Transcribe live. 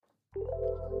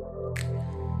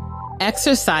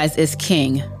Exercise is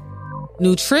king.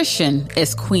 Nutrition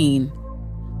is queen.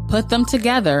 Put them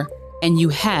together and you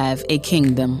have a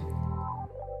kingdom.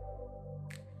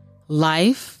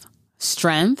 Life,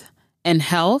 strength, and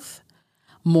health.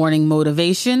 Morning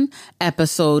Motivation,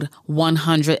 episode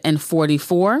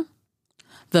 144.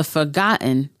 The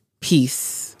Forgotten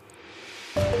Piece.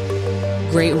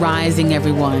 Great rising,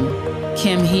 everyone.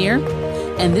 Kim here,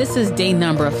 and this is day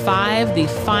number 5, the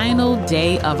final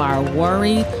day of our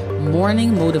Worry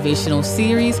Morning Motivational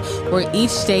Series, where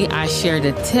each day I shared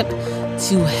a tip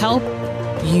to help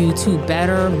you to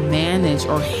better manage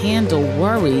or handle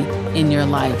worry in your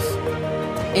life.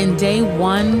 In day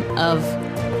 1 of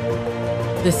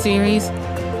the series,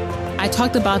 I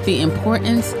talked about the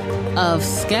importance of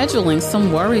scheduling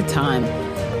some worry time.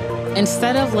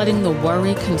 Instead of letting the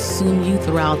worry consume you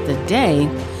throughout the day,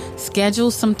 schedule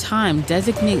some time,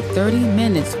 designate 30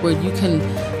 minutes where you can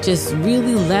just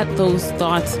really let those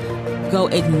thoughts go,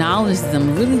 acknowledge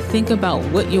them, really think about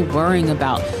what you're worrying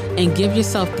about, and give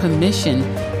yourself permission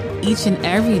each and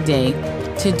every day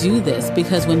to do this,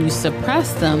 because when you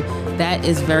suppress them, that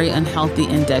is very unhealthy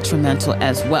and detrimental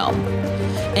as well.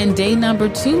 In day number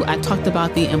 2, I talked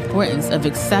about the importance of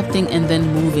accepting and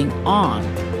then moving on.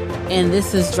 And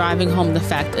this is driving home the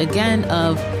fact again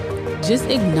of just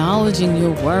acknowledging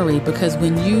your worry, because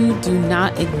when you do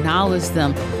not acknowledge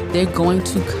them, they're going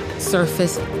to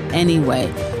surface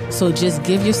anyway. So just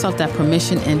give yourself that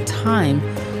permission and time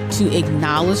to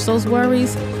acknowledge those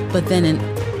worries. But then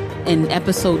in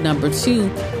episode number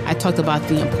 2, I talked about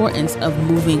the importance of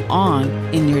moving on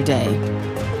in your day.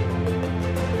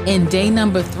 In day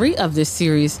number 3 of this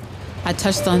series, I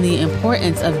touched on the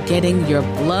importance of getting your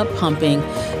blood pumping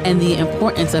and the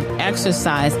importance of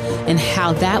exercise and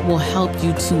how that will help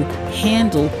you to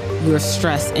handle your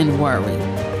stress and worry.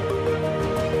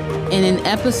 And in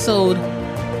episode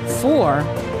 4,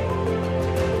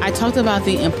 I talked about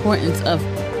the importance of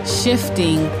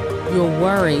shifting your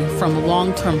worry from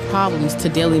long-term problems to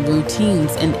daily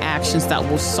routines and actions that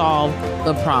will solve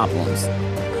the problems.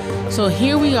 So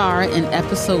here we are in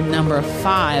episode number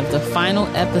 5, the final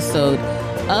episode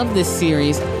of this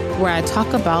series, where I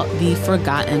talk about the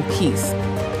forgotten piece.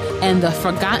 And the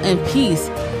forgotten piece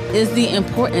is the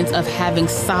importance of having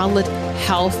solid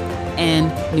health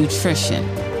and nutrition.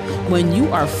 When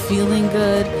you are feeling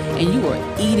good and you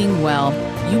are eating well,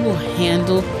 you will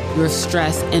handle your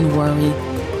stress and worry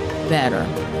better.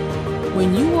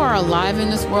 When you are alive in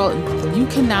this world, you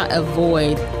cannot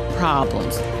avoid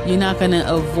problems. You're not going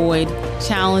to avoid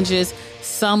challenges,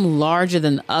 some larger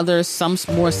than others, some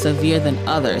more severe than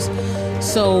others.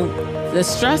 So the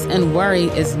stress and worry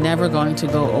is never going to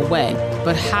go away,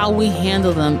 but how we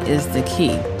handle them is the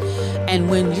key. And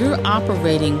when you're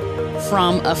operating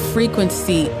from a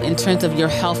frequency in terms of your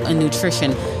health and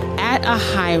nutrition at a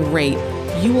high rate,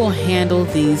 you will handle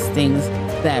these things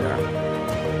better.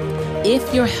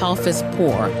 If your health is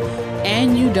poor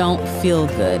and you don't feel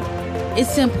good,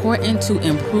 it's important to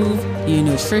improve your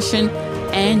nutrition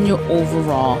and your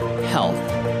overall health.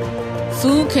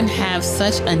 Food can have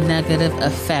such a negative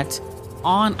effect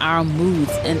on our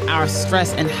moods and our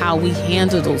stress and how we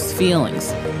handle those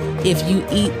feelings. If you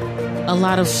eat a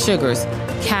lot of sugars,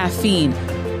 caffeine,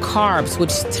 carbs,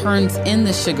 which turns in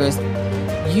the sugars,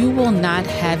 you will not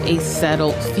have a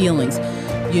settled feelings.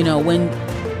 You know, when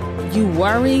you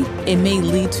worry, it may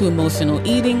lead to emotional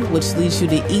eating, which leads you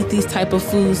to eat these type of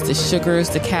foods, the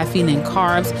sugars, the caffeine and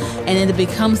carbs, and then it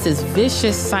becomes this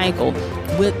vicious cycle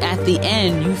with, at the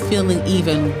end, you feeling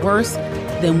even worse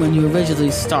than when you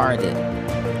originally started,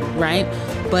 right?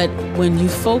 But when you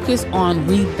focus on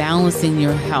rebalancing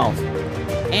your health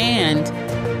and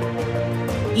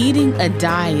eating a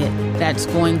diet that's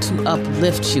going to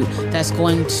uplift you, that's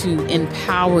going to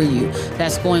empower you,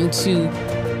 that's going to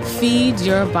feed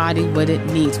your body what it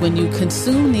needs. When you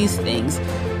consume these things,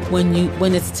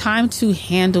 when it's time to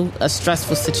handle a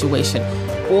stressful situation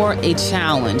or a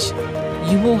challenge,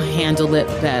 you will handle it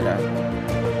better.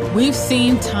 We've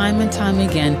seen time and time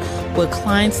again with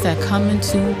clients that come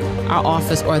into our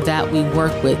office or that we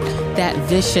work with, that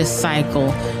vicious cycle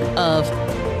of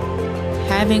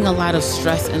having a lot of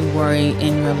stress and worry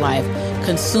in your life,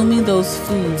 consuming those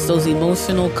foods, those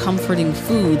emotional comforting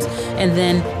foods, and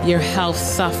then your health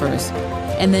suffers.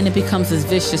 And then it becomes this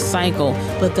vicious cycle.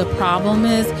 But the problem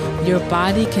is your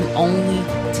body can only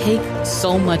take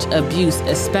so much abuse,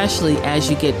 especially as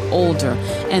you get older.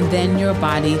 And then your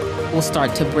body will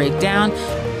start to break down.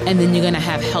 And then you're going to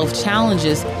have health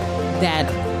challenges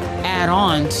that add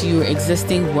on to your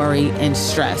existing worry and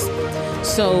stress.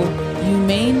 So you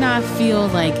may not feel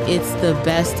like it's the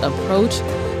best approach,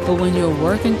 But when you're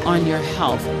working on your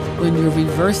health, when you're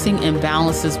reversing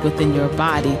imbalances within your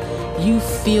body, you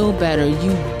feel better.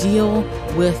 You deal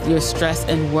with your stress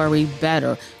and worry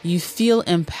better. You feel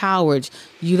empowered.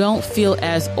 You don't feel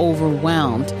as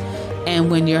overwhelmed. And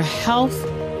when your health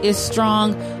is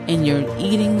strong and you're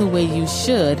eating the way you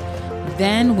should,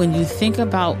 then when you think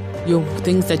about your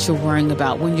things that you're worrying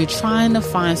about, when you're trying to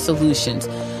find solutions,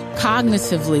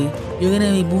 cognitively, you're going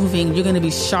to be moving, you're going to be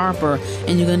sharper,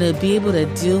 and you're going to be able to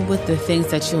deal with the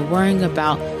things that you're worrying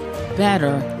about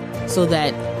better so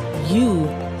that you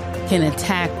can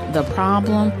attack the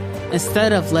problem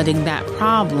instead of letting that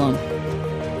problem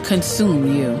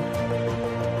consume you.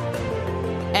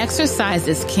 Exercise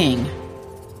is king.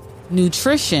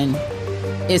 Nutrition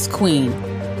is queen.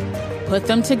 Put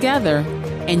them together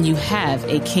and you have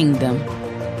a kingdom.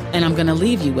 And I'm going to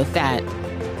leave you with that.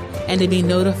 And to be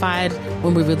notified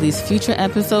when we release future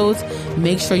episodes,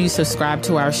 make sure you subscribe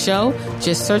to our show.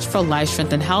 Just search for Life,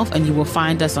 Strength, and Health, and you will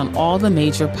find us on all the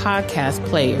major podcast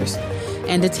players.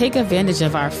 And to take advantage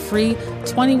of our free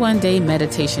 21-day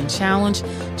meditation challenge,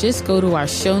 just go to our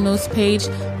show notes page,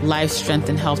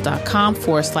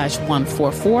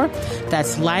 lifestrengthandhealth.com/144.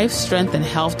 That's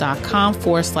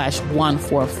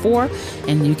lifestrengthandhealth.com/144.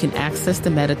 And you can access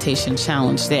the meditation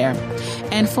challenge there.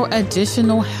 And for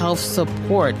additional health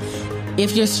support,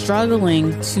 if you're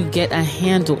struggling to get a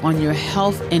handle on your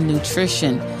health and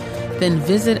nutrition, then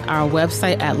visit our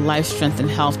website at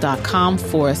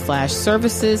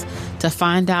lifestrengthandhealth.com/services to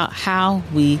find out how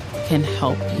we can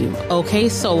help you. Okay,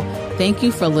 so thank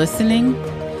you for listening.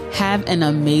 Have an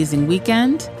amazing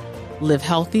weekend. Live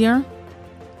healthier.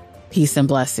 Peace and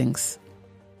blessings.